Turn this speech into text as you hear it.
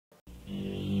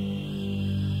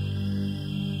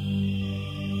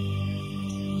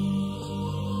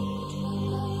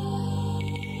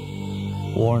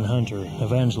Warren Hunter,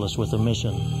 evangelist with a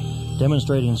mission,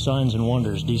 demonstrating signs and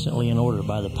wonders decently in order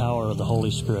by the power of the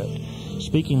Holy Spirit,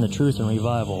 speaking the truth in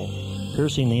revival,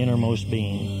 piercing the innermost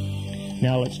being.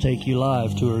 Now let's take you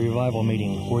live to a revival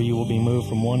meeting where you will be moved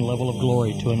from one level of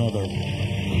glory to another.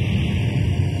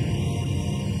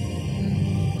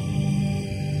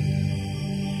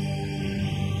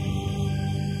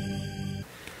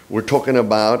 We're talking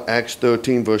about Acts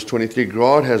 13, verse 23.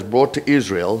 God has brought to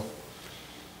Israel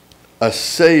a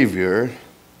Savior,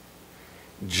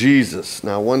 Jesus.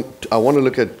 Now, I want to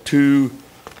look at two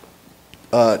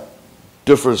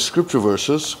different scripture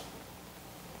verses.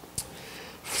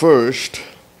 First,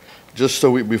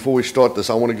 before we start this,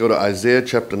 I want to go to Isaiah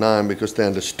chapter 9 because they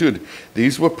understood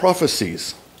these were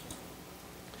prophecies.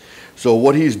 So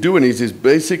what he's doing is he's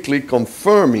basically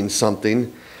confirming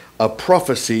something, a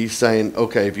prophecy, saying,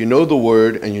 okay, if you know the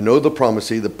word and you know the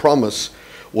promise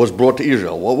was brought to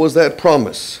Israel. What was that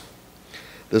promise?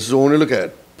 This is what I want to look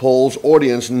at. Paul's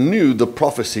audience knew the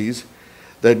prophecies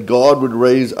that God would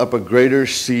raise up a greater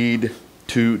seed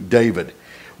to David.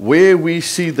 Where we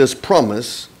see this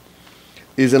promise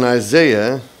is in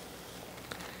Isaiah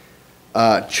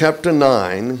chapter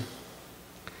 9.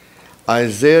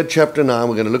 Isaiah chapter 9,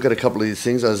 we're going to look at a couple of these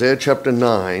things. Isaiah chapter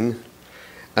 9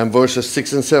 and verses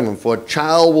 6 and 7. For a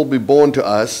child will be born to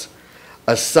us,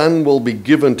 a son will be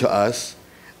given to us,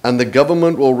 and the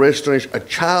government will rest on his. A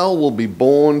child will be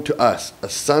born to us, a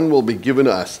son will be given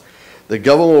to us. The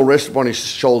government will rest upon his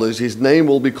shoulders. His name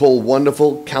will be called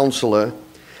Wonderful Counselor,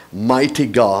 Mighty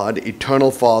God, Eternal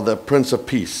Father, Prince of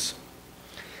Peace.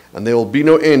 And there will be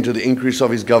no end to the increase of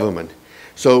his government.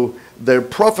 So they're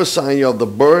prophesying of the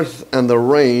birth and the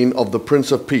reign of the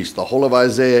Prince of Peace. The whole of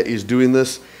Isaiah is doing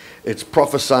this. It's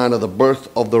prophesying of the birth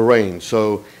of the reign.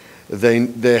 So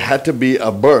there had to be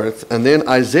a birth. And then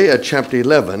Isaiah chapter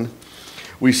 11,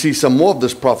 we see some more of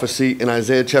this prophecy in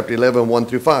Isaiah chapter 11, 1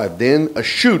 through 5. Then a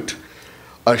shoot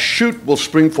will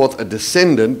spring forth, a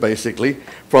descendant, basically,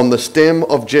 from the stem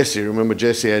of Jesse. Remember,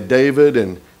 Jesse had David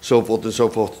and so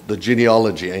forth, the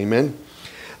genealogy. Amen.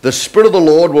 The Spirit of the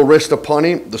Lord will rest upon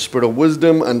him, the Spirit of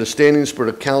wisdom, understanding,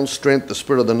 Spirit of counsel, strength, the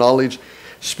Spirit of the knowledge,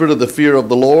 Spirit of the fear of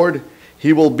the Lord.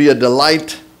 He will be a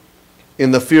delight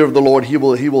in the fear of the Lord. He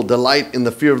will delight in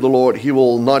the fear of the Lord. He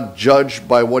will not judge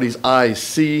by what his eyes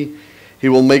see. He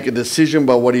will make a decision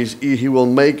by what his ears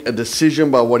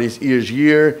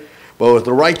hear. But with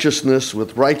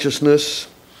righteousness,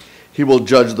 he will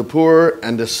judge the poor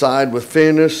and decide with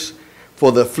fairness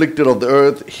for the afflicted of the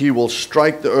earth. He will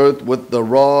strike the earth with the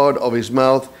rod of his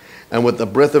mouth and with the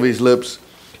breath of his lips.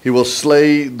 He will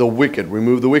slay the wicked,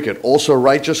 remove the wicked. Also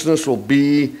righteousness will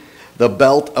be the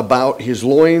belt about his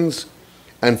loins,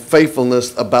 and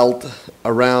faithfulness a belt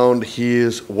around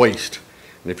his waist.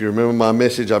 And if you remember my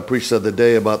message I preached the other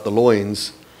day about the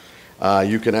loins,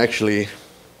 you can actually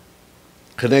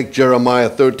connect Jeremiah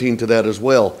 13 to that as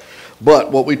well.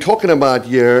 But what we're talking about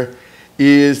here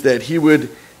is that he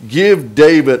would give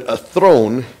David a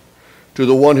throne to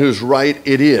the one whose right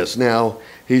it is. Now,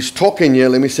 he's talking here,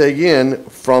 let me say again,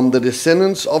 from the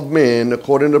descendants of men,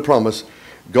 according to promise,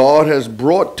 God has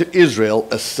brought to Israel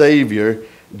a Savior,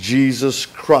 Jesus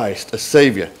Christ, a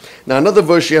Savior. Now, another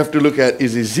verse you have to look at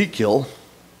is Ezekiel.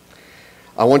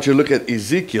 I want you to look at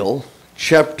Ezekiel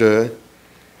chapter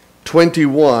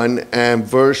 21 and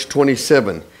verse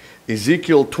 27.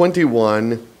 Ezekiel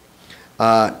 21,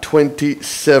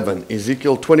 27.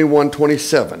 Ezekiel 21,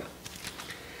 27.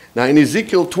 Now, in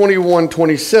Ezekiel 21,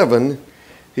 27,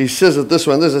 he says it this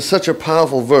one. This is such a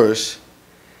powerful verse.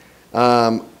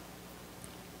 Arun,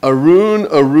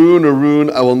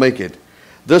 I will make it.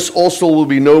 This also will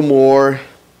be no more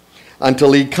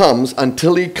until he comes,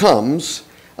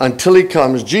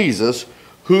 Jesus,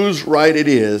 whose right it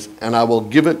is, and I will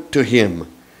give it to him.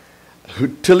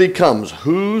 Till he comes,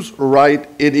 whose right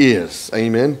it is.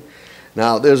 Amen.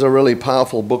 Now, there's a really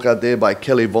powerful book out there by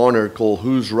Kelly Varner called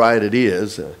Whose Right It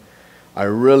Is. I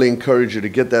really encourage you to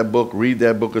get that book, read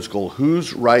that book. It's called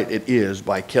Whose Right It Is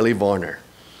by Kelly Varner.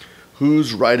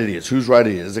 Whose right it is. Whose right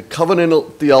it is. It's a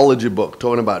covenantal theology book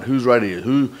talking about whose right it is.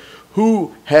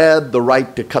 Who had the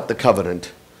right to cut the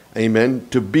covenant. Amen.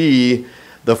 To be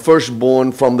the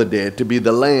firstborn from the dead. To be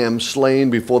the lamb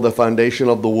slain before the foundation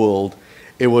of the world.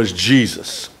 It was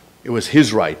Jesus. It was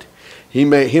his right.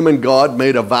 Him and God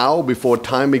made a vow before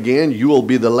time began. You will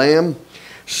be the lamb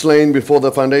slain before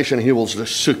the foundation. He will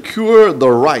secure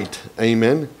the right.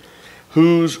 Amen.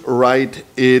 Whose right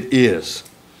it is.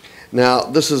 Now,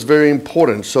 this is very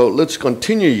important. So let's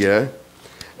continue here.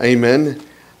 Amen.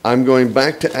 I'm going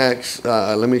back to Acts.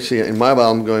 Let me see. In my Bible,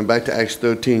 I'm going back to Acts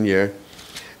 13 here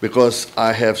because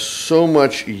I have so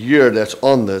much here that's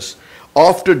on this.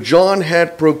 after John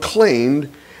had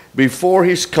proclaimed before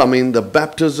his coming the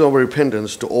baptism of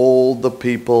repentance to all the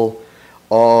people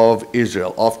of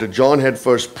Israel. After John had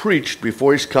first preached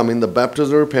before his coming the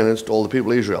baptism of repentance to all the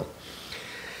people of Israel.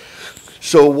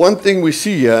 So one thing we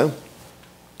see here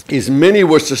is many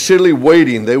were sincerely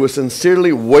waiting. They were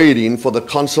sincerely waiting for the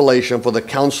consolation, for the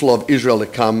counsel of Israel to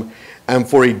come, and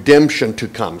for redemption to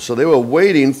come. So they were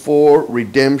waiting for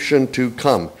redemption to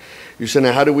come. You say,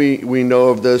 now how do we know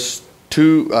of this?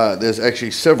 There's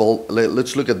actually several.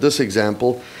 Let's look at this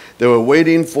example. They were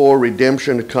waiting for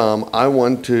redemption to come. I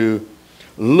want to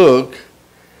look.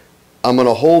 I'm going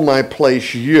to hold my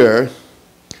place here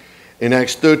in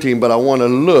Acts 13, but I want to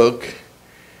look,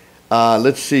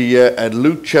 let's see, at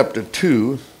Luke chapter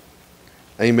 2.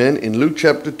 Amen. In Luke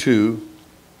chapter 2.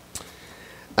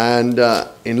 And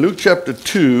in Luke chapter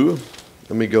 2,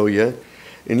 let me go here.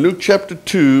 In Luke chapter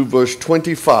 2, verse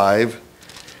 25,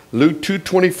 Luke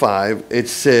 2:25, it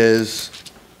says,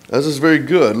 this is very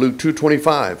good, Luke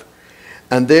 2:25.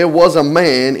 And there was a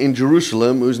man in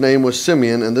Jerusalem whose name was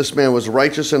Simeon, and this man was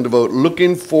righteous and devout,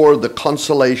 looking for the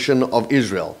consolation of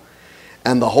Israel.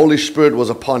 And the Holy Spirit was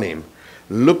upon him.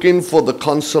 Looking for the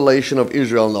consolation of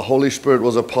Israel, and the Holy Spirit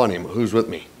was upon him. Who's with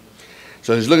me?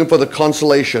 So he's looking for the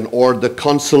consolation, or the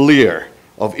consolier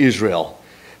of Israel,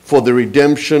 for the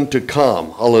redemption to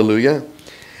come. Hallelujah.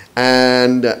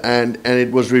 And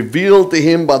it was revealed to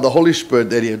him by the Holy Spirit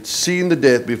that he had seen the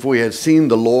death before he had seen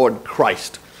the Lord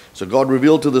Christ. So God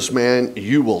revealed to this man,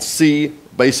 you will see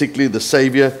basically the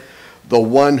Savior, the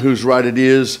one whose right it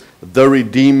is, the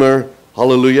Redeemer.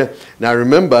 Hallelujah. Now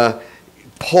remember,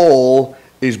 Paul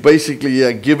is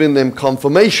basically giving them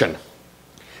confirmation.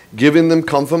 Giving them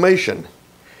confirmation.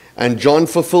 And John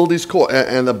fulfilled his course.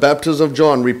 And the baptism of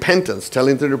John, repentance,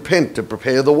 telling them to repent, to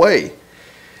prepare the way.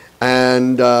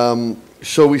 And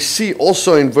so we see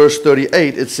also in verse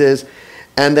 38, it says,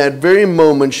 and that very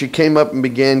moment she came up and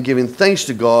began giving thanks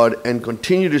to God and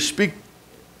continued to speak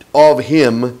of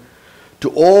him to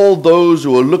all those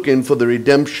who were looking for the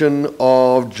redemption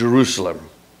of Jerusalem.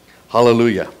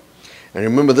 Hallelujah. And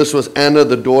remember, this was Anna,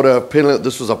 the daughter of Peninnah.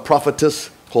 This was a prophetess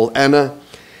called Anna.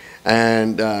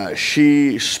 And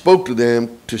she spoke to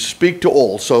them to speak to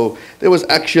all. So there was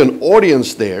actually an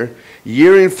audience there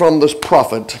hearing from this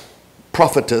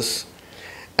prophetess,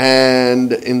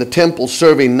 and in the temple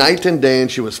serving night and day,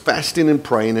 and she was fasting and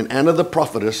praying. And Anna the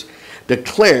prophetess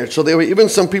declared, so there were even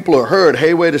some people who heard,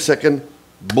 hey, wait a second,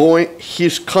 boy,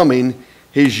 he's coming,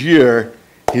 he's here,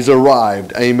 he's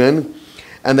arrived. Amen.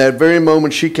 And that very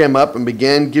moment she came up and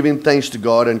began giving thanks to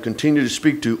God and continued to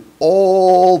speak to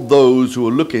all those who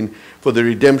were looking for the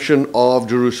redemption of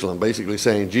Jerusalem. Basically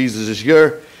saying Jesus is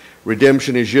here,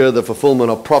 redemption is here, the fulfillment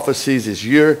of prophecies is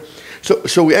here.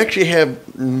 So we actually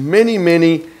have many,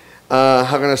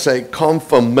 how can I say,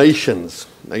 confirmations.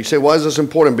 Now you say, why is this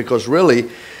important? Because really,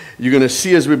 you're going to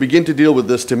see as we begin to deal with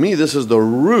this, to me, this is the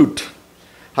root,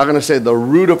 how can I say, the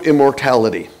root of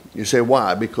immortality. You say,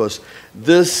 why? Because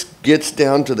this gets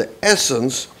down to the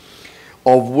essence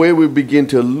of where we begin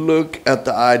to look at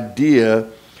the idea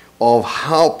of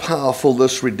how powerful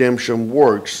this redemption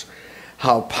works,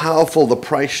 how powerful the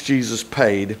price Jesus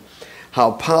paid,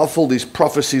 how powerful these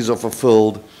prophecies are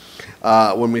fulfilled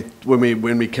when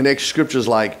we connect scriptures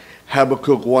like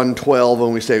Habakkuk 1:12,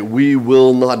 and we say, we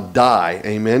will not die.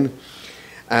 Amen.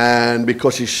 And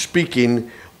because he's speaking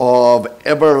of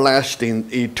everlasting,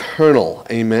 eternal,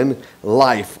 amen,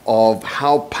 life, of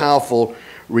how powerful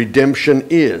redemption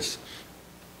is.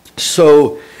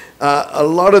 So a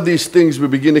lot of these things, we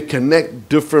begin to connect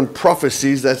different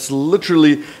prophecies that's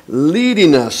literally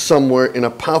leading us somewhere in a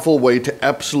powerful way to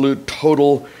absolute,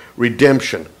 total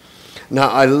redemption. Now,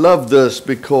 I love this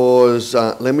because,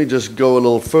 let me just go a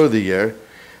little further here.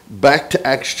 Back to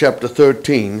Acts chapter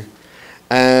 13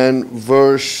 and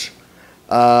verse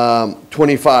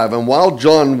 25. And while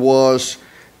John was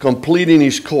completing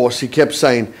his course, he kept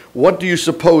saying, what do you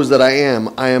suppose that I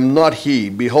am? I am not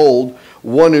he. Behold,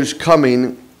 one who's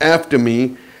coming after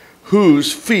me,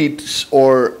 whose feet,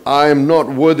 or I am not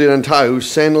worthy to untie, whose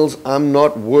sandals I'm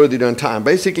not worthy to untie.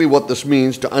 Basically what this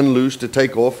means, to unloose, to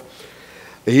take off.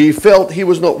 He felt he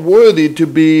was not worthy to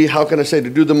be, how can I say, to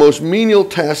do the most menial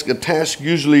task, a task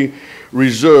usually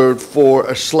reserved for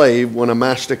a slave. When a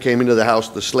master came into the house,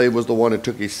 the slave was the one who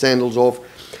took his sandals off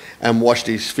and washed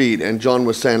his feet. And John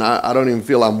was saying, I don't even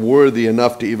feel I'm worthy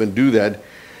enough to even do that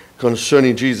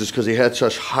concerning Jesus, because he had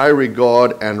such high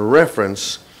regard and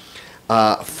reference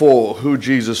for who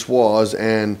Jesus was.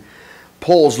 And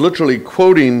Paul's literally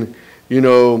quoting,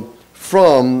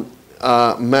 from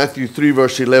Matthew 3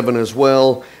 verse 11 as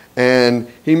well.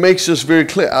 And he makes this very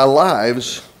clear. Our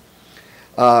lives,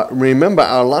 remember,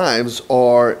 our lives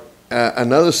are,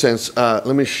 another sense, let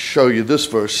me show you this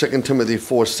verse, 2 Timothy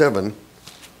 4:7.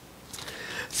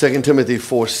 2 Timothy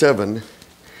 4:7.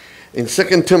 In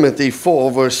 2 Timothy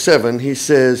 4, verse 7, he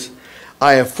says,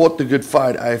 I have fought the good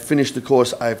fight, I have finished the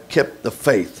course, I have kept the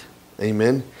faith.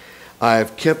 Amen. I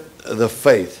have kept the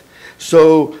faith.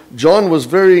 So John was a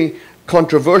very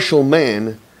controversial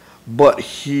man, but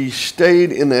he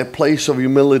stayed in that place of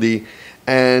humility.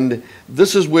 And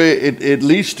this is where it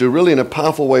leads to, really in a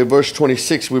powerful way, verse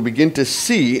 26. We begin to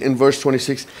see in verse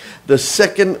 26 the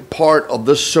second part of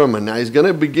this sermon. Now he's going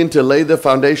to begin to lay the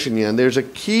foundation here. And there's a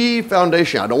key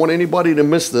foundation. I don't want anybody to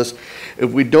miss this.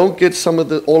 If we don't get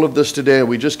all of this today,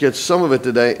 we just get some of it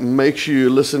today, make sure you're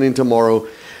listening tomorrow,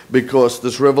 because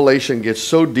this revelation gets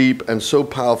so deep and so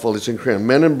powerful. It's incredible.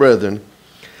 Men and brethren,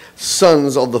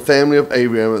 sons of the family of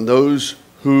Abraham, and those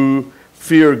who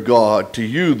fear God, to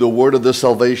you the word of the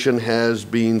salvation has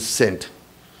been sent.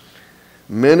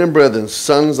 Men and brethren,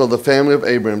 sons of the family of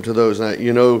Abraham, to those. Now,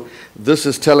 you know, this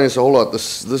is telling us a whole lot.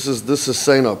 This is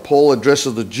saying, Paul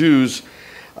addresses the Jews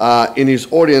in his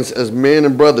audience as men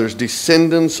and brothers,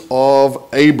 descendants of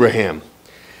Abraham.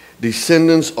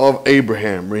 Descendants of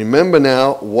Abraham. Remember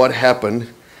now what happened,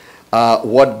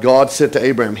 what God said to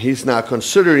Abraham. He's now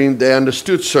considering they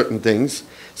understood certain things,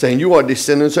 saying you are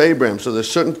descendants of Abraham. So there's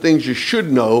certain things you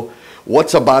should know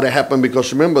what's about to happen,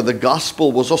 because remember, the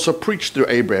gospel was also preached through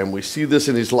Abraham. We see this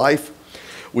in his life.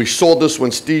 We saw this when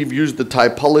Steve used the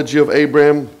typology of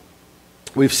Abraham.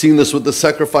 We've seen this with the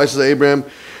sacrifices of Abraham.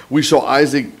 We saw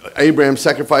Abraham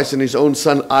sacrificing his own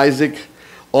son Isaac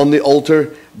on the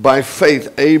altar. By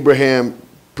faith, Abraham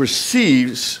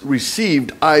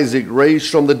received Isaac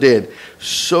raised from the dead,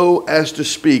 so as to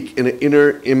speak in an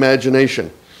inner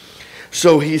imagination.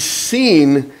 So he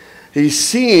received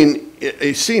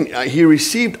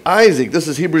Isaac. This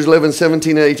is Hebrews 11,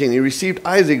 17, and 18. He received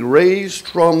Isaac raised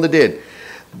from the dead.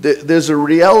 There's a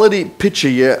reality picture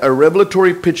here, a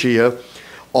revelatory picture here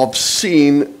of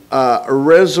seeing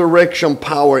resurrection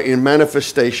power in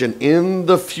manifestation in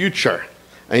the future.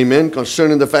 Amen.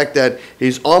 Concerning the fact that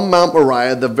he's on Mount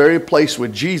Moriah, the very place where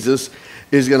Jesus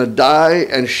is going to die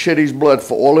and shed his blood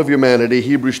for all of humanity,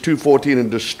 Hebrews 2:14,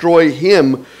 and destroy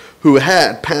him who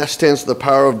had, past tense, the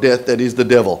power of death, that is the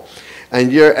devil. And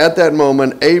you're at that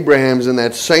moment, Abraham's in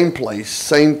that same place,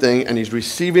 same thing, and he's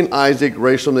receiving Isaac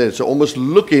raised from the dead. So almost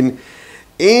looking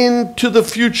into the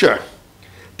future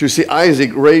to see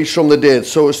Isaac raised from the dead,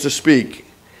 so as to speak.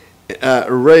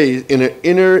 Raised in an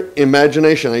inner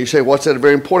imagination. Now you say, what's that?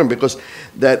 Very important, because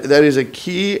that is a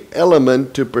key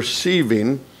element to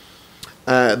perceiving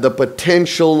the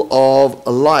potential of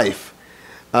life,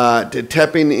 to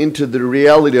tapping into the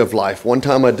reality of life. One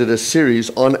time I did a series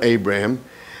on Abraham,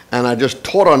 and I just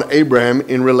taught on Abraham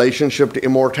in relationship to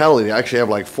immortality. I actually have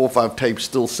like 4 or 5 tapes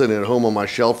still sitting at home on my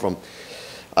shelf from,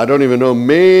 I don't even know,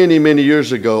 many, many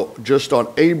years ago, just on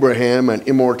Abraham and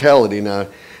immortality. Now,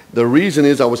 the reason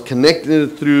is I was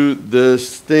connected through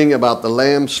this thing about the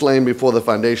lamb slain before the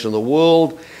foundation of the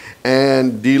world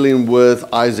and dealing with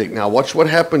Isaac. Now watch what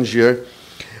happens here.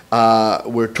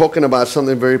 We're talking about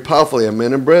something very powerful here.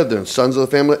 Men and brethren, sons of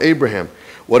the family of Abraham.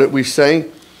 What did we say?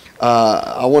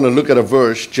 I want to look at a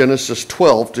verse, Genesis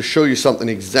 12, to show you something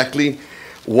exactly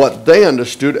what they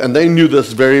understood, and they knew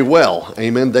this very well.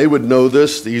 Amen. They would know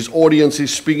this. These audience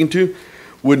he's speaking to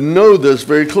would know this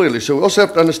very clearly. So we also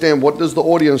have to understand, what does the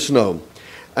audience know?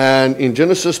 And in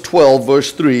Genesis 12,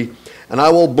 verse 3, and I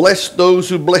will bless those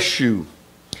who bless you,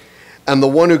 and the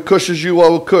one who curses you I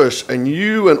will curse, and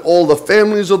you and all the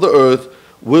families of the earth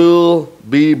will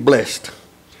be blessed.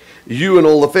 You and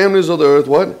all the families of the earth,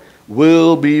 what?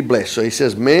 Will be blessed. So he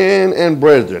says, men and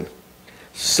brethren,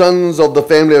 sons of the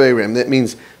family of Abraham. That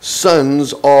means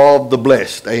sons of the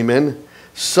blessed. Amen.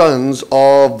 Sons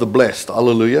of the blessed.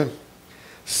 Hallelujah.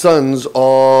 Sons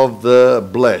of the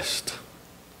blessed.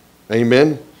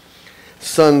 Amen.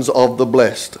 Sons of the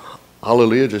blessed.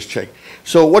 Hallelujah. Just check.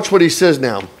 So watch what he says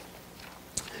now.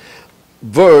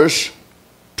 Verse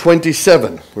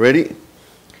 27. Ready?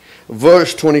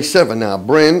 Verse 27. Now,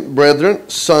 brethren,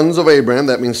 sons of Abraham.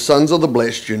 That means sons of the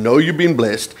blessed. You know you've been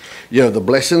blessed. You know the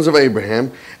blessings of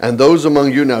Abraham. And those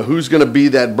among you. Now, who's going to be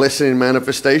that blessing in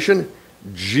manifestation?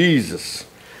 Jesus.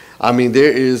 I mean,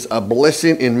 there is a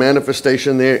blessing in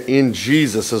manifestation there in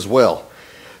Jesus as well.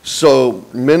 So,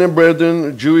 men and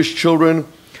brethren, Jewish children,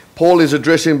 Paul is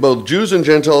addressing both Jews and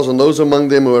Gentiles and those among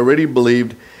them who already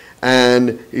believed.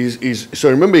 And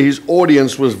so remember, his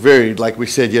audience was varied, like we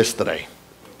said yesterday.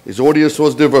 His audience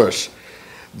was diverse.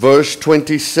 Verse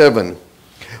 27.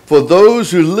 For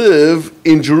those who live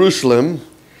in Jerusalem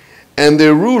and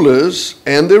their rulers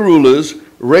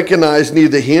recognize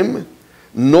neither him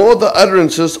nor the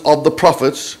utterances of the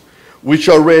prophets, which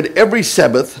are read every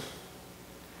Sabbath,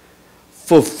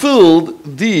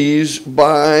 fulfilled these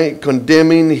by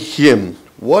condemning him.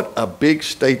 What a big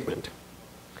statement.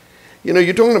 You know,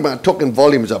 you're talking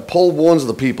volumes. Paul warns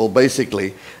the people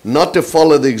basically not to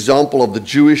follow the example of the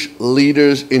Jewish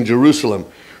leaders in Jerusalem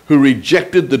who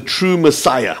rejected the true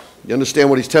Messiah. You understand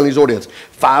what he's telling his audience?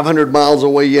 500 miles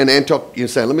away here in Antioch, you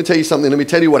say, let me tell you something. Let me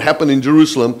tell you what happened in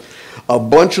Jerusalem. A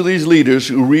bunch of these leaders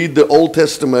who read the Old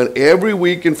Testament every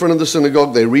week in front of the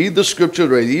synagogue, they read the scripture,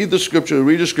 they read the scripture, they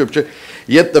read the scripture,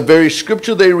 yet the very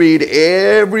scripture they read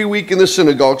every week in the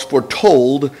synagogues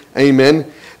foretold,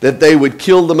 amen, that they would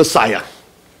kill the Messiah.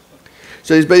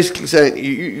 So he's basically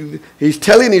saying, he's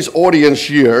telling his audience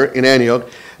here in Antioch,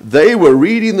 they were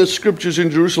reading the scriptures in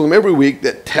Jerusalem every week,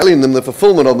 that telling them the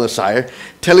fulfillment of the Messiah,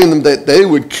 telling them that they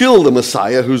would kill the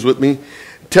Messiah, who's with me,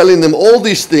 telling them all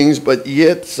these things, but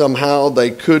yet somehow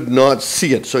they could not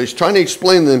see it. So he's trying to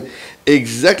explain to them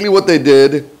exactly what they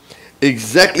did,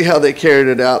 exactly how they carried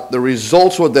it out. The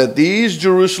results were that these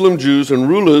Jerusalem Jews and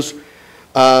rulers,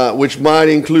 which might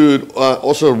include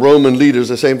also Roman leaders,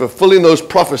 are saying, fulfilling those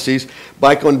prophecies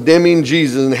by condemning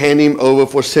Jesus and handing him over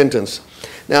for sentence.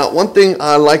 Now, one thing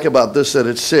I like about this that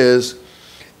it says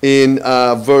in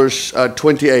verse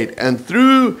 28,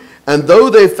 and though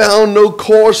they found no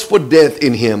cause for death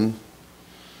in him,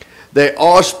 they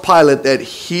asked Pilate that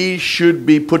he should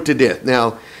be put to death.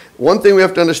 Now, one thing we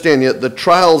have to understand here, the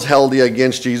trials held here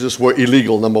against Jesus were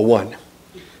illegal, number one.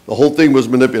 The whole thing was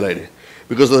manipulated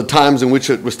because of the times in which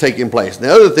it was taking place.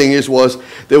 The other thing was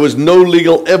there was no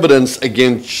legal evidence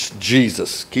against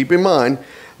Jesus. Keep in mind,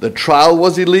 the trial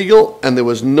was illegal and there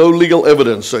was no legal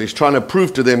evidence. So he's trying to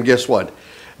prove to them, guess what?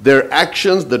 Their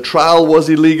actions, the trial was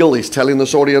illegal. He's telling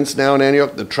this audience now in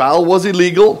Antioch, the trial was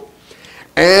illegal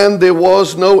and there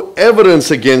was no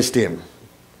evidence against him.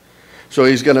 So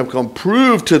he's going to come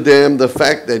prove to them the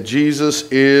fact that Jesus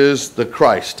is the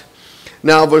Christ.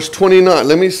 Now verse 29,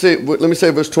 let me say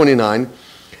verse 29.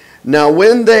 Now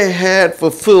when they had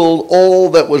fulfilled all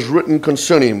that was written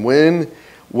concerning him, when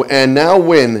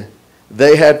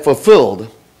they had fulfilled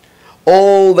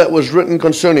all that was written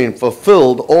concerning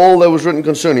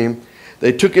him,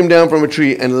 they took him down from a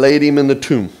tree and laid him in the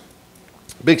tomb.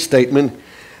 Big statement,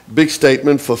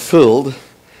 fulfilled.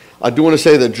 I do want to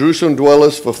say that Jerusalem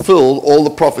dwellers fulfilled all the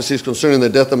prophecies concerning the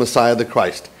death of Messiah the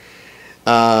Christ.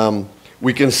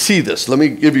 We can see this. Let me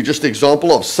give you just an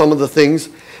example of some of the things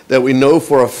that we know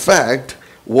for a fact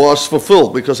was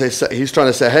fulfilled, because he's trying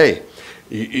to say, hey,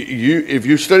 if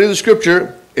you study the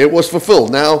scripture, it was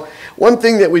fulfilled. Now, one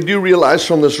thing that we do realize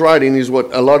from this writing is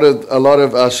what a lot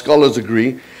of scholars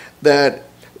agree, that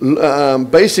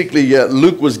basically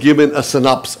Luke was given a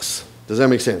synopsis. Does that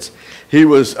make sense? He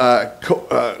was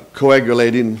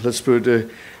coagulating, let's put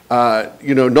it,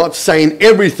 not saying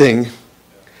everything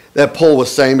that Paul was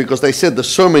saying, because they said the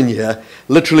sermon here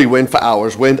literally went for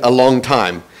hours, went a long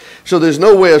time. So there's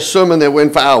no way a sermon that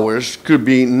went for hours could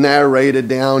be narrated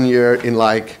down here in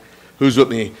like, who's with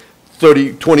me,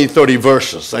 20, 30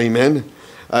 verses, amen?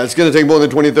 It's going to take more than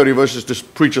 20, 30 verses to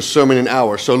preach a sermon in an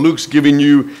hour. So Luke's giving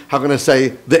you, how can I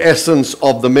say, the essence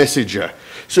of the message here.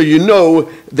 So you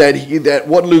know that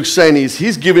what Luke's saying is,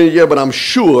 he's giving it here, but I'm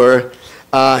sure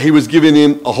he was giving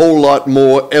him a whole lot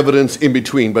more evidence in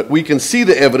between. But we can see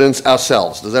the evidence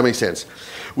ourselves. Does that make sense?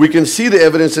 We can see the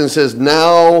evidence, and it says,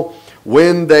 now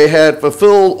when they had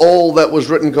fulfilled all that was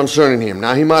written concerning him.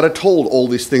 Now he might have told all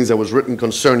these things that was written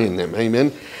concerning them.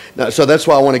 Amen. Now, so that's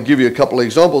why I want to give you a couple of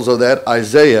examples of that.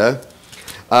 Isaiah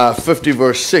 50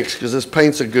 verse 6, because this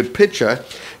paints a good picture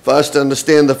for us to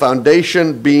understand the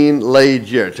foundation being laid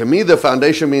here. To me, the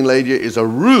foundation being laid here is a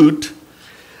root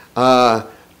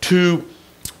to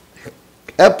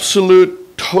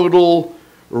absolute, total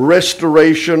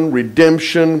restoration,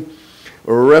 redemption,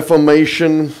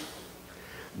 reformation,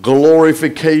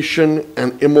 glorification,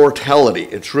 and immortality.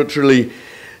 It's literally,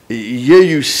 here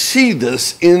you see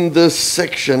this in this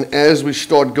section. As we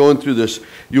start going through this,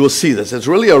 you will see this. It's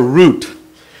really a root.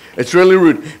 It's really a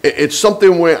root. It's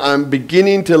something where I'm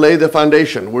beginning to lay the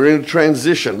foundation. We're in a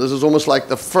transition. This is almost like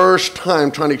the first time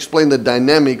trying to explain the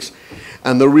dynamics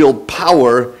and the real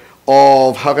power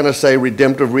of, how can I say,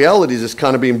 redemptive realities is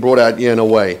kind of being brought out here in a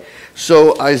way.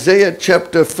 So Isaiah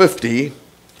chapter 50,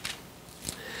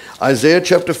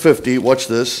 watch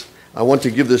this. I want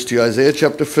to give this to you. Isaiah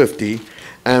chapter 50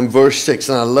 and verse 6.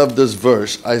 And I love this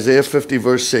verse. Isaiah 50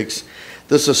 verse 6.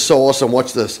 This is so awesome.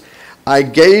 Watch this. I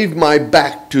gave my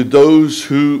back to those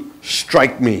who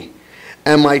strike me,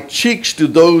 and my cheeks to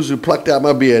those who plucked out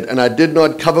my beard, and I did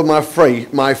not cover my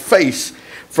face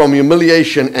from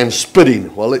humiliation and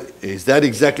spitting. Well, is that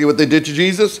exactly what they did to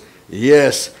Jesus?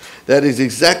 Yes, that is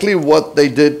exactly what they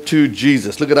did to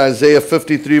Jesus. Look at Isaiah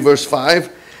 53 verse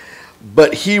 5.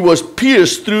 But he was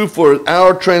pierced through for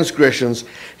our transgressions.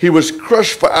 He was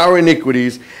crushed for our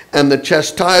iniquities. And the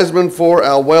chastisement for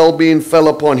our well-being fell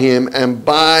upon him. And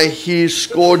by his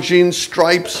scourging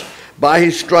stripes, by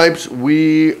his stripes,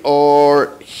 we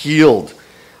are healed.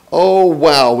 Oh,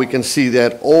 wow. We can see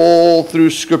that all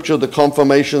through Scripture, the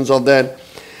confirmations of that.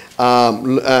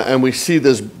 And we see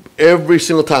this every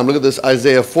single time. Look at this,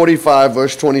 Isaiah 45,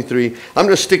 verse 23. I'm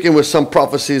just sticking with some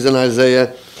prophecies in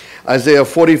Isaiah. Isaiah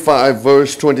 45,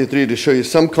 verse 23, to show you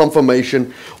some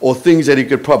confirmation or things that he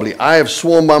could probably. I have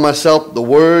sworn by myself, the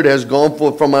word has gone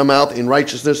forth from my mouth in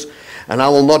righteousness, and I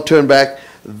will not turn back.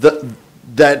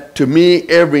 That to me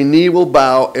every knee will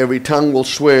bow, every tongue will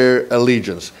swear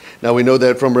allegiance. Now we know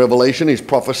that from Revelation, he's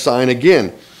prophesying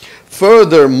again.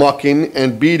 Further mocking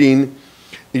and beating,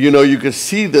 you know, you can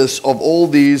see this of all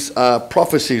these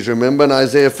prophecies. Remember in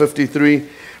Isaiah 53,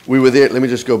 we were there. Let me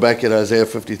just go back at Isaiah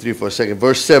 53 for a second.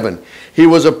 Verse 7. He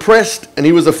was oppressed and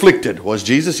he was afflicted. Was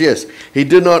Jesus? Yes. He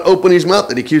did not open his mouth,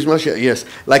 that he keeps his mouth shut. Yes.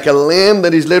 Like a lamb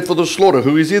that is led for the slaughter.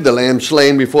 Who is he? The lamb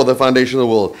slain before the foundation of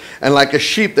the world. And like a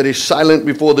sheep that is silent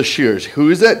before the shearers. Who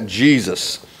is that?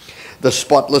 Jesus, the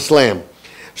spotless lamb.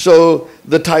 So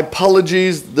the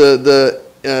typologies,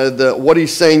 what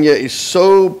he's saying here is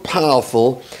so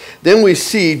powerful. Then we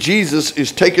see Jesus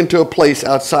is taken to a place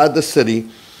outside the city.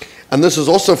 And this is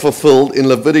also fulfilled in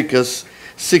Leviticus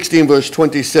 16, verse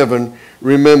 27,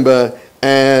 remember.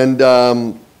 And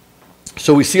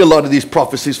so we see a lot of these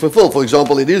prophecies fulfilled. For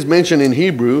example, it is mentioned in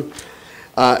Hebrew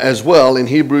as well, in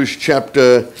Hebrews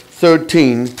chapter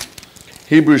 13.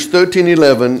 Hebrews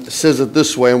 13:11 says it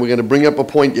this way, and we're going to bring up a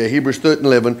point here. Hebrews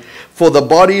 13:11, for the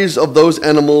bodies of those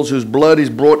animals whose blood is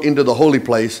brought into the holy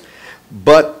place,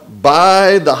 but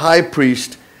by the high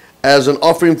priest, as an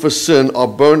offering for sin, are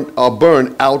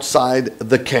burned outside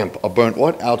the camp. Are burnt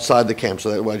what? Outside the camp.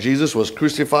 So that why Jesus was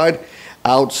crucified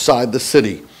outside the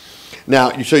city.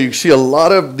 Now, so you see a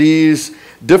lot of these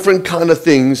different kind of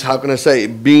things, how can I say,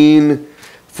 being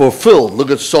fulfilled.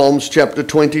 Look at Psalms chapter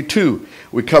 22.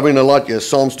 We're covering a lot here.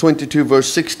 Psalms 22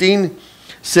 verse 16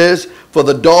 says, for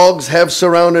the dogs have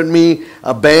surrounded me,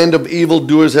 a band of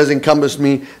evildoers has encompassed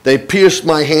me. They pierced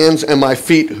my hands and my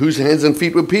feet. Whose hands and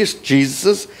feet were pierced?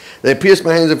 Jesus's. They pierced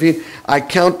my hands and feet. I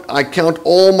count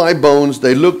all my bones.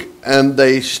 They look and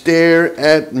they stare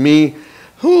at me.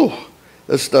 Whew.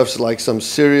 This stuff's like some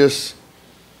serious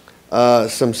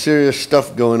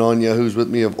stuff going on here. Who's with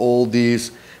me of all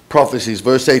these prophecies?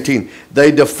 Verse 18.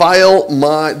 They divided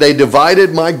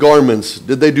my garments.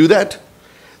 Did they do that?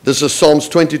 This is Psalms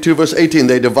 22 verse 18.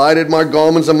 They divided my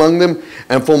garments among them,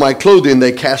 and for my clothing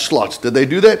they cast lots. Did they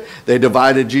do that? They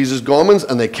divided Jesus' garments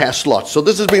and they cast lots. So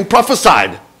this is being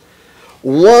prophesied.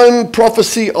 One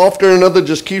prophecy after another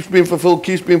just keeps being fulfilled,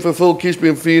 keeps being fulfilled, keeps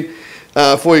being fulfilled.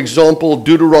 For example,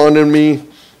 Deuteronomy.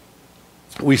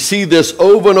 We see this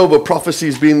over and over,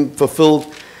 prophecies being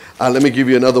fulfilled. Let me give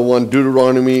you another one.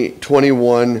 Deuteronomy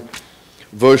 21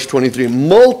 verse 23.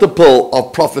 Multiple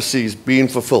of prophecies being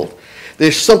fulfilled.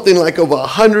 There's something like over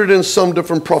 100 and some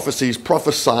different prophecies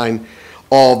prophesying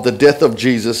of the death of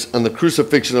Jesus and the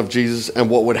crucifixion of Jesus and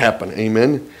what would happen.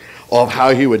 Amen. Of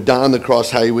how he would die on the cross,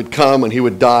 how he would come and he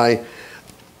would die.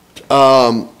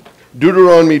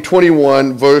 Deuteronomy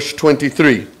 21 verse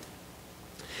 23.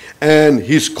 And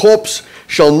his corpse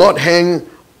shall not hang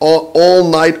all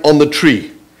night on the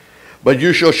tree, but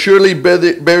you shall surely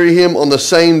bury him on the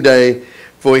same day,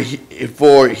 for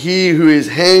he who is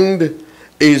hanged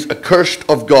is accursed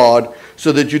of God,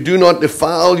 so that you do not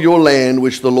defile your land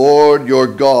which the Lord your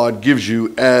God gives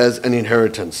you as an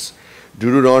inheritance.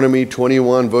 Deuteronomy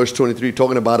 21 verse 23,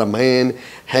 talking about a man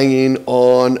hanging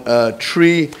on a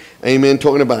tree. Amen.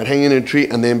 Talking about hanging in a tree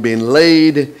and then being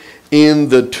laid in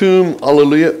the tomb.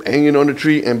 Hallelujah. Hanging on a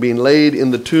tree and being laid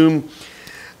in the tomb.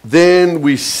 Then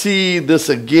we see this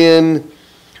again,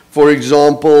 for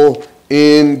example,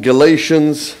 in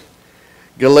Galatians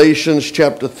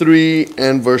chapter 3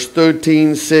 and verse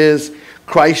 13 says,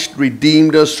 Christ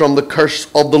redeemed us from the curse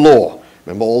of the law.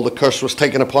 Remember, all the curse was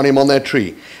taken upon him on that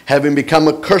tree, having become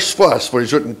a curse for us. For it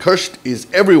is written, cursed is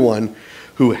everyone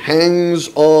who hangs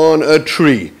on a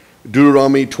tree.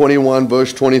 Deuteronomy 21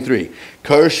 verse 23.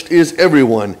 Cursed is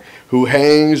everyone who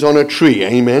hangs on a tree.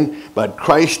 Amen. But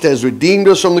Christ has redeemed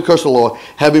us from the curse of the law,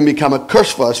 having become a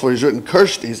curse for us. For it is written,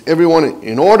 cursed is everyone,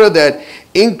 in order that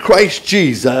in Christ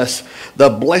Jesus the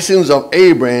blessings of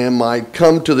Abraham might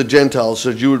come to the Gentiles,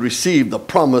 so that you would receive the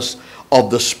promise of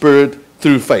the Spirit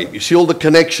through faith. You see all the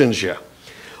connections here.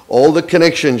 All the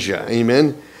connections here.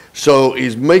 Amen. So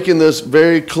he's making this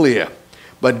very clear.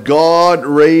 But God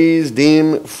raised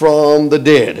him from the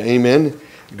dead. Amen.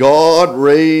 God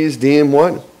raised him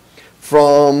what?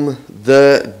 From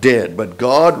the dead. But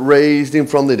God raised him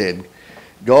from the dead.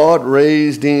 God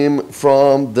raised him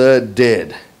from the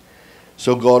dead.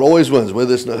 So God always wins.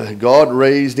 God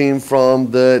raised him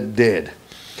from the dead.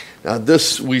 Now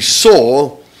this we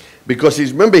saw because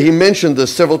remember he mentioned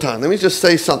this several times. Let me just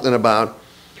say something about,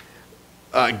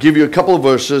 give you a couple of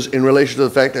verses in relation to the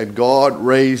fact that God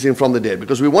raised him from the dead.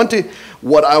 Because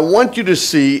what I want you to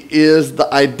see is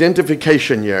the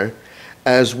identification here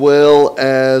as well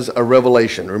as a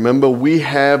revelation. Remember, we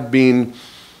have been,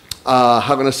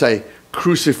 how can I say,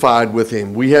 crucified with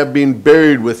him. We have been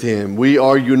buried with him. We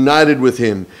are united with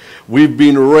him. We've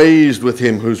been raised with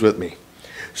him. Who's with me?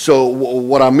 So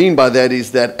what I mean by that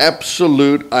is that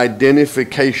absolute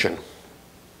identification.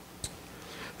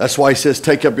 That's why he says,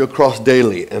 take up your cross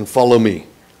daily and follow me.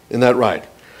 Isn't that right?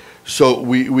 So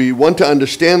we want to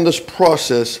understand this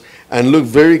process and look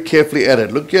very carefully at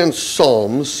it. Look in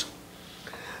Psalms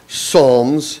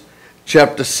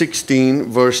chapter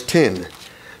 16, verse 10.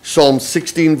 Psalm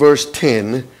 16, verse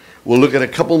 10. We'll look at a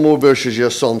couple more verses here.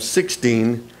 Psalm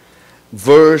 16,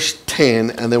 verse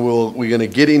 10, and then we're going to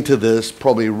get into this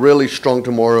probably really strong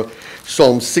tomorrow.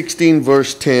 Psalm 16,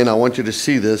 verse 10. I want you to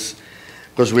see this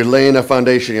because we're laying a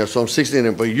foundation here. Psalm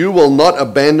 16, but you will not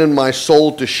abandon my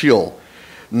soul to Sheol,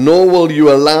 nor will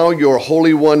you allow your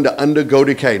Holy One to undergo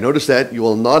decay. Notice that. You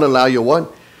will not allow your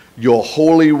what? Your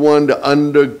Holy One to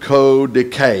undergo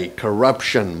decay,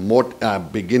 corruption,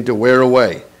 begin to wear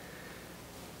away.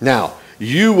 Now,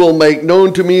 you will make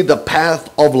known to me the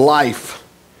path of life.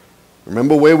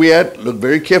 Remember where we at? Look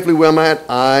very carefully where I'm at.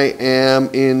 I am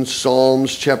in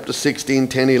Psalms chapter 16,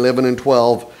 10, 11, and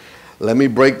 12. Let me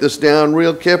break this down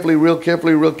real carefully, real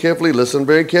carefully, real carefully. Listen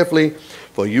very carefully.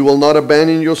 For you will not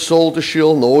abandon your soul to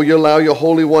Sheol, nor will you allow your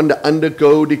Holy One to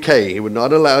undergo decay. He would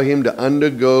not allow him to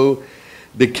undergo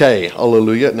decay.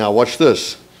 Hallelujah. Now watch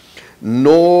this.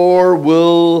 Nor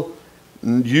will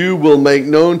you make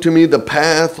known to me the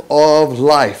path of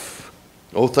life.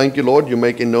 Oh, thank you, Lord. You're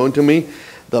making known to me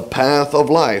the path of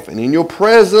life. And in your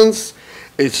presence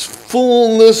is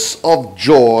fullness of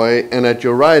joy, and at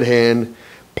your right hand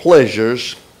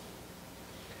pleasures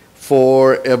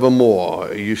forevermore.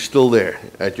 Are you still there?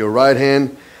 At your right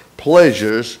hand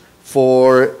pleasures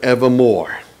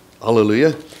forevermore.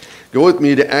 Hallelujah. Go with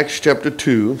me to Acts chapter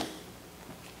 2.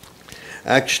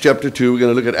 Acts chapter 2. We're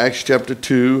going to look at Acts chapter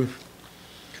 2.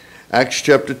 Acts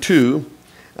chapter 2.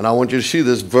 And I want you to see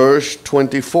this, verse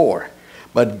 24.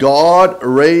 But God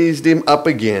raised him up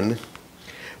again,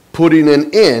 putting an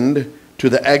end to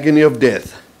the agony of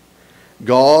death.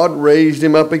 God raised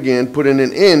him up again, putting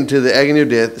an end to the agony of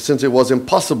death, since it was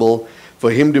impossible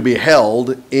for him to be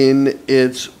held in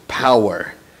its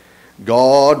power.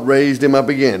 God raised him up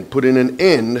again, putting an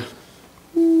end.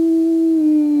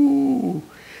 Ooh,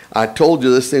 I told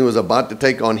you this thing was about to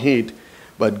take on heat,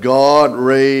 but God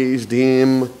raised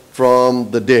him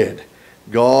from the dead.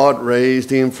 God raised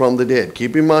him from the dead.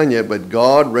 Keep in mind yet, but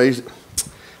God raised.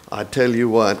 I tell you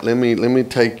what, let me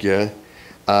take you.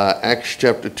 Acts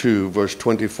chapter 2, verse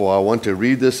 24. I want to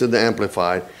read this in the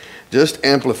Amplified. Just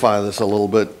amplify this a little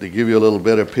bit to give you a little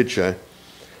better picture.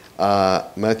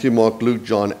 Matthew, Mark, Luke,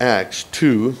 John, Acts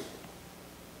 2.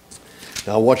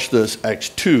 Now watch this, Acts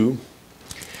 2.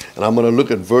 And I'm going to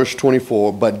look at verse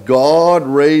 24. But God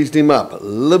raised him up,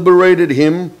 liberated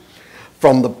him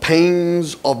from the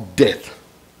pains of death.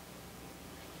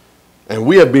 And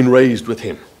we have been raised with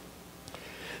him,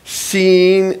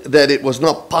 seeing that it was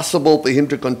not possible for him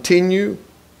to continue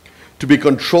to be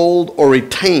controlled or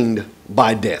retained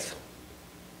by death.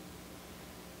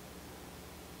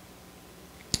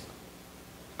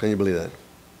 Can you believe that?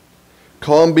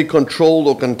 Can't be controlled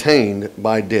or contained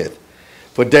by death.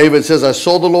 For David says, I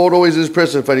saw the Lord always in his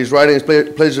presence, but his right hand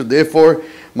is pleasure. Therefore,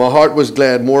 my heart was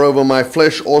glad. Moreover, my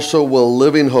flesh also will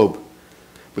live in hope.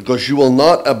 Because you will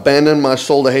not abandon my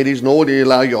soul to Hades, nor will you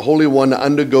allow your Holy One to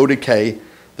undergo decay.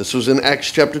 This was in Acts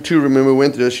chapter 2. Remember, we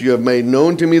went through this. You have made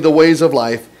known to me the ways of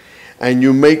life, and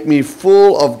you make me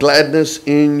full of gladness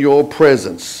in your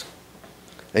presence.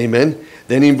 Amen.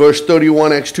 Then in verse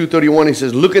 31, Acts 2:31, he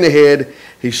says, looking ahead,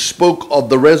 he spoke of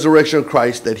the resurrection of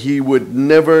Christ, that he would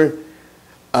never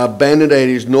abandon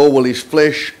Hades, nor will his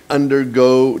flesh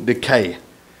undergo decay.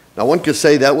 Now, one could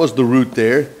say that was the root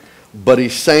there, but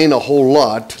he's saying a whole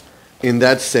lot in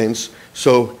that sense.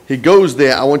 So he goes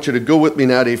there. I want you to go with me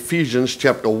now to Ephesians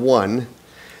chapter 1.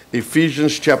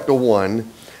 Ephesians chapter 1.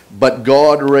 But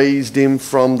God raised him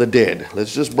from the dead.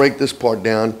 Let's just break this part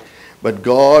down. But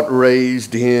God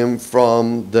raised him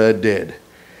from the dead.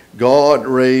 God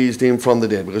raised him from the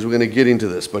dead, because we're going to get into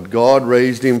this. But God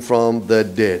raised him from the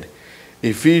dead.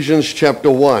 Ephesians chapter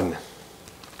 1.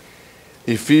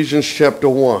 Ephesians chapter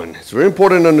 1. It's very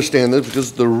important to understand this,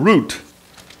 because the root,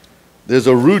 there's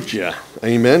a root here,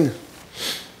 amen,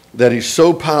 that is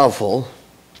so powerful.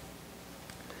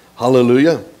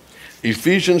 Hallelujah.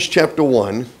 Ephesians chapter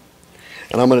 1.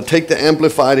 And I'm going to take the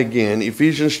Amplified again,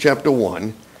 Ephesians chapter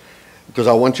 1, because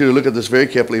I want you to look at this very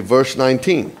carefully, verse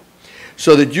 19.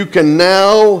 So that you can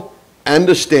now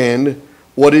understand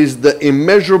what is the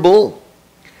immeasurable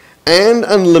and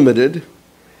unlimited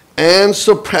and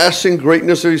surpassing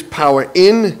greatness of his power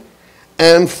in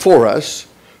and for us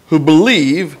who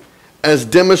believe, as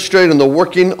demonstrated in the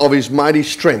working of his mighty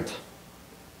strength.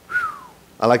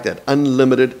 I like that.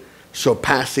 Unlimited,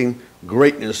 surpassing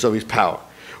greatness of his power,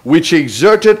 which he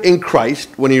exerted in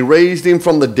Christ when he raised him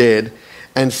from the dead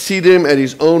and seated him at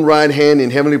his own right hand in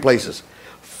heavenly places,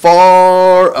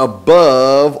 far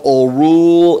above all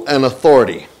rule and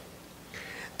authority,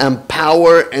 and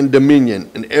power and dominion,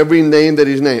 and every name that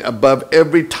is named, above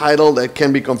every title that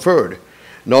can be conferred,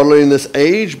 not only in this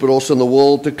age, but also in the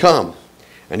world to come.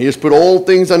 And he has put all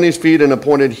things on his feet and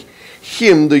appointed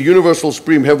him the universal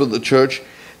supreme head of the church,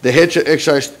 the head should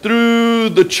exercise through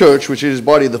the church, which is his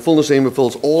body, the fullness of him who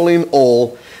fills all in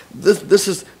all. This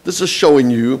is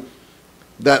showing you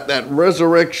that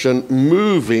resurrection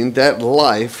moving, that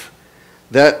life,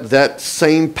 that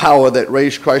same power that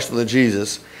raised Christ from the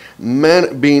Jesus,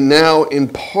 being now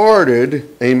imparted,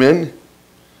 amen,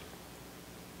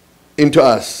 into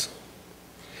us.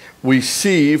 We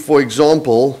see, for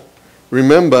example,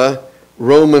 remember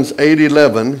Romans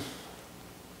 8:11.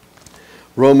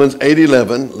 Romans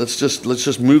 8:11. Let's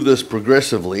just move this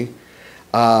progressively.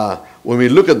 When we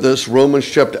look at this, Romans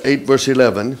chapter 8, verse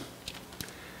 11.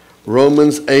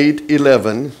 Romans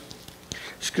 8:11.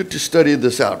 It's good to study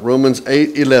this out. Romans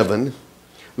 8:11.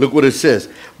 Look what it says.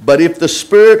 But if the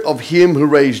spirit of him who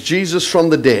raised Jesus from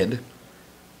the dead,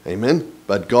 amen,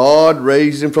 but God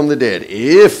raised him from the dead.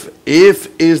 If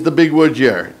is the big word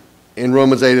here in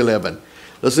Romans 8:11.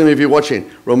 Listen, if you're watching,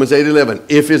 Romans 8:11.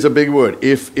 If is a big word.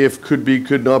 If could be,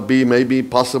 could not be, maybe,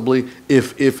 possibly.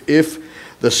 If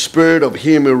the spirit of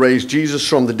him who raised Jesus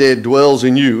from the dead dwells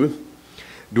in you,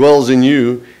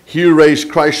 he who raised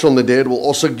Christ from the dead will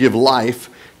also give life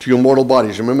to your mortal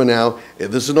bodies. Remember now,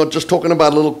 this is not just talking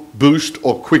about a little boost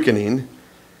or quickening.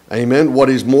 Amen. What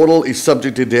is mortal is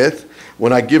subject to death.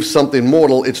 When I give something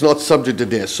mortal, it's not subject to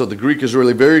death. So the Greek is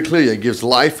really very clear. It gives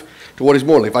life to what is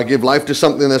mortal. If I give life to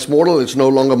something that's mortal, it's no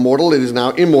longer mortal. It is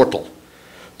now immortal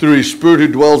through his spirit who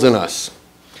dwells in us.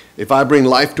 If I bring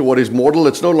life to what is mortal,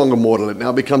 it's no longer mortal. It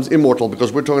now becomes immortal,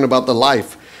 because we're talking about the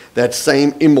life, that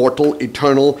same immortal,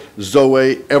 eternal,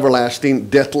 Zoe, everlasting,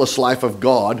 deathless life of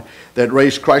God that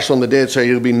raised Christ from the dead, so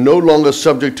he'll be no longer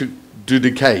subject to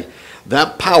decay.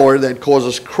 That power that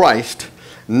causes Christ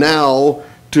now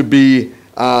to be,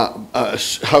 how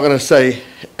can I say,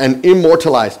 an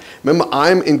immortalized. Remember,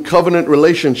 I'm in covenant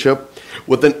relationship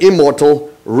with an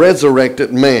immortal,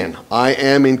 resurrected man. I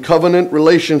am in covenant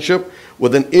relationship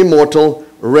with an immortal,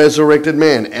 resurrected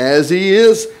man. As he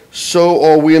is, so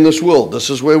are we in this world. This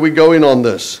is where we're going on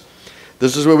this.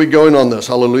 This is where we're going on this.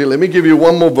 Hallelujah. Let me give you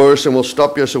one more verse and we'll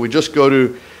stop here. So we just go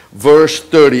to verse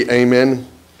 30. Amen.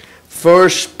 1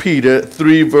 Peter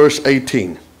 3 verse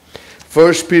 18.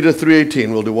 1 Peter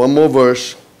 3:18. We'll do one more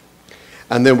verse.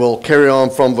 And then we'll carry on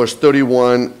from verse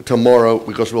 31 tomorrow,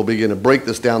 because we'll begin to break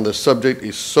this down. This subject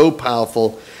is so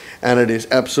powerful and it is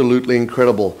absolutely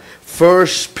incredible. 1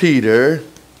 Peter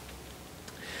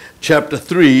chapter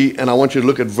 3, and I want you to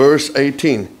look at verse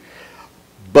 18.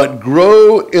 But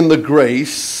grow in the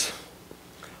grace.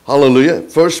 Hallelujah.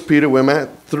 1 Peter, where am I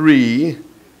at? 3.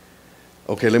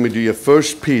 Okay, let me do you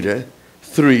 1 Peter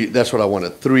 3. That's what I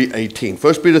wanted. 3:18.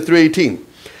 1 Peter 3:18.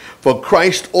 For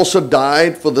Christ also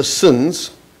died for the sins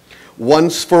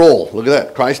once for all. Look at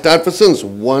that. Christ died for sins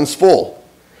once for all.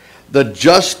 The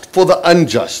just for the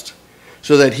unjust,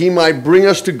 so that he might bring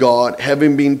us to God,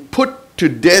 having been put to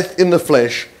death in the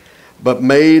flesh, but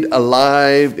made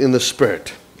alive in the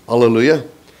spirit. Hallelujah.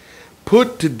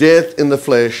 Put to death in the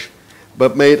flesh,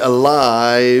 but made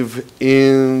alive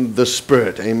in the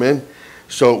spirit. Amen.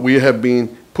 So we have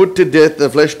been put to death in the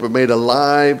flesh, but made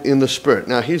alive in the spirit.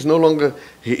 Now he's no longer,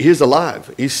 he's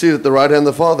alive. He's seated at the right hand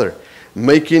of the Father,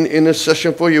 making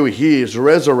intercession for you. He is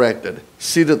resurrected,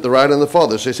 seated at the right hand of the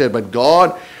Father. So he said, but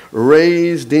God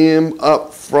raised him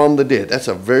up from the dead. That's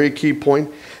a very key point,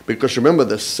 because remember,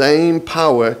 the same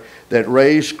power that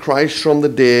raised Christ from the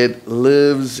dead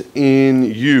lives in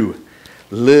you.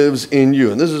 Lives in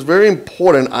you. And this is very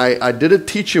important. I did a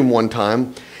teaching one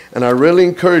time, and I really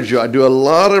encourage you. I do a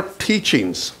lot of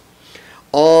teachings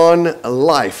on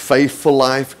life, faithful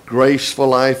life, graceful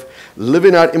life.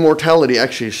 Living out immortality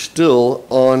actually is still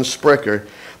on Sprecher.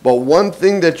 But one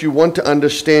thing that you want to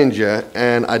understand here,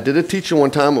 and I did a teaching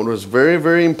one time, it was very,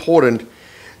 very important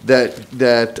that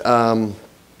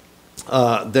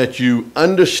you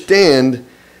understand,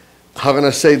 how can I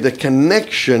say, the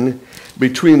connection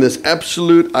between this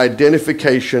absolute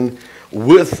identification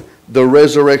with the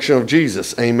resurrection of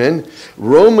Jesus. Amen.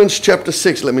 Romans chapter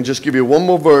 6. Let me just give you one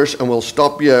more verse and we'll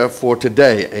stop here for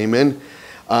today. Amen.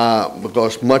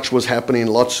 Because much was happening,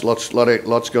 lots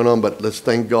going on, but let's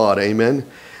thank God. Amen.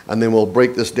 And then we'll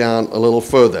break this down a little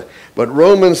further. But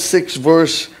Romans 6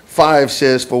 verse 5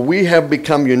 says, "For we have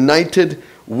become united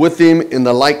with him in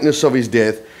the likeness of his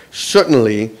death.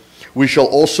 Certainly we shall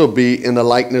also be in the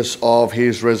likeness of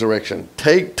his resurrection."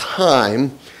 Take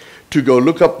time to go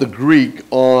look up the Greek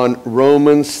on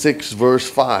Romans 6 verse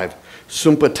 5.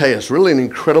 Sympatheus, really an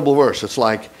incredible verse. It's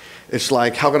like,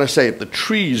 how can I say it? The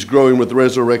tree's growing with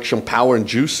resurrection power and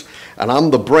juice, and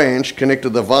I'm the branch connected to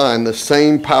the vine, the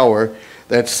same power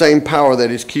that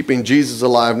is keeping Jesus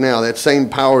alive now, that same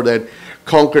power that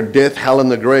conquered death, hell, and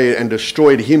the grave, and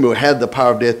destroyed him who had the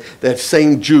power of death, that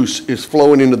same juice is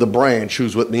flowing into the branch.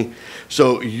 Who's with me?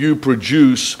 So you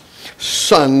produce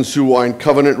sons who are in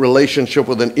covenant relationship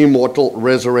with an immortal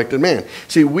resurrected man.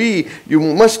 See, you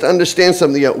must understand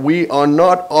something, that we are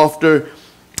not after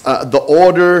the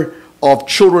order of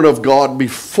children of God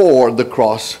before the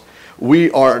cross. We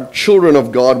are children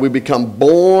of God. We become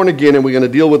born again, and we're going to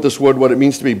deal with this word, what it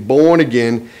means to be born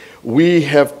again. We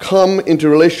have come into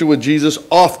relationship with Jesus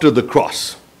after the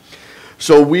cross.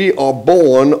 So we are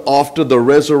born after the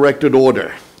resurrected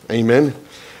order. Amen.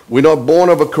 We're not born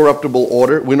of a corruptible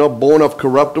order. We're not born of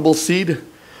corruptible seed,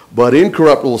 but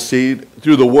incorruptible seed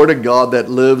through the word of God that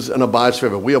lives and abides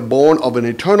forever. We are born of an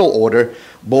eternal order,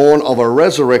 born of a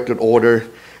resurrected order.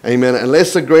 Amen.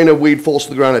 Unless a grain of wheat falls to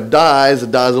the ground, it dies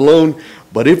alone.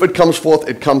 But if it comes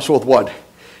forth what?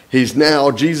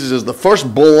 Jesus is the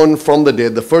firstborn from the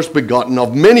dead, the first begotten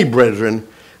of many brethren.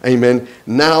 Amen.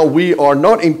 Now we are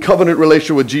not in covenant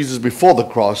relation with Jesus before the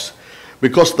cross,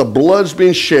 because the blood's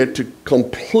been shed to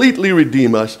completely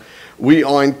redeem us. We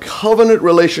are in covenant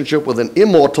relationship with an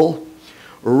immortal,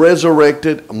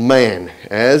 resurrected man.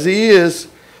 As he is,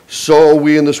 so are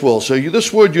we in this world. So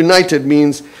this word united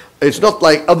means, it's not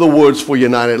like other words for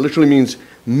united. It literally means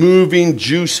moving,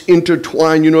 juice,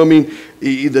 intertwined. You know what I mean?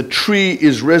 The tree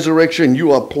is resurrection.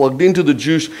 You are plugged into the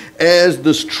juice. As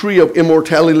this tree of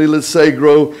immortality, let's say,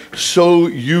 grow, so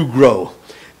you grow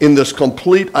in this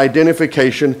complete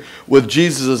identification with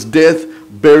Jesus' death,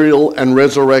 burial, and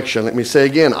resurrection. Let me say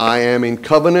again, I am in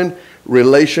covenant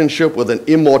relationship with an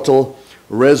immortal,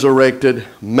 resurrected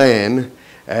man.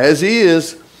 As he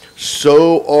is,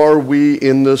 so are we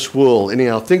in this world.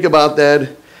 Anyhow, think about that.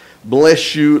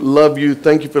 Bless you, love you.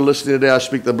 Thank you for listening today. I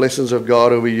speak the blessings of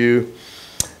God over you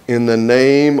in the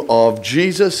name of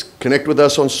Jesus. Connect with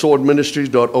us on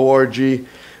swordministries.org.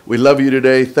 We love you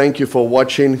today. Thank you for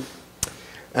watching.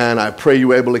 And I pray you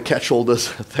were able to catch all this.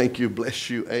 Thank you.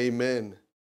 Bless you. Amen.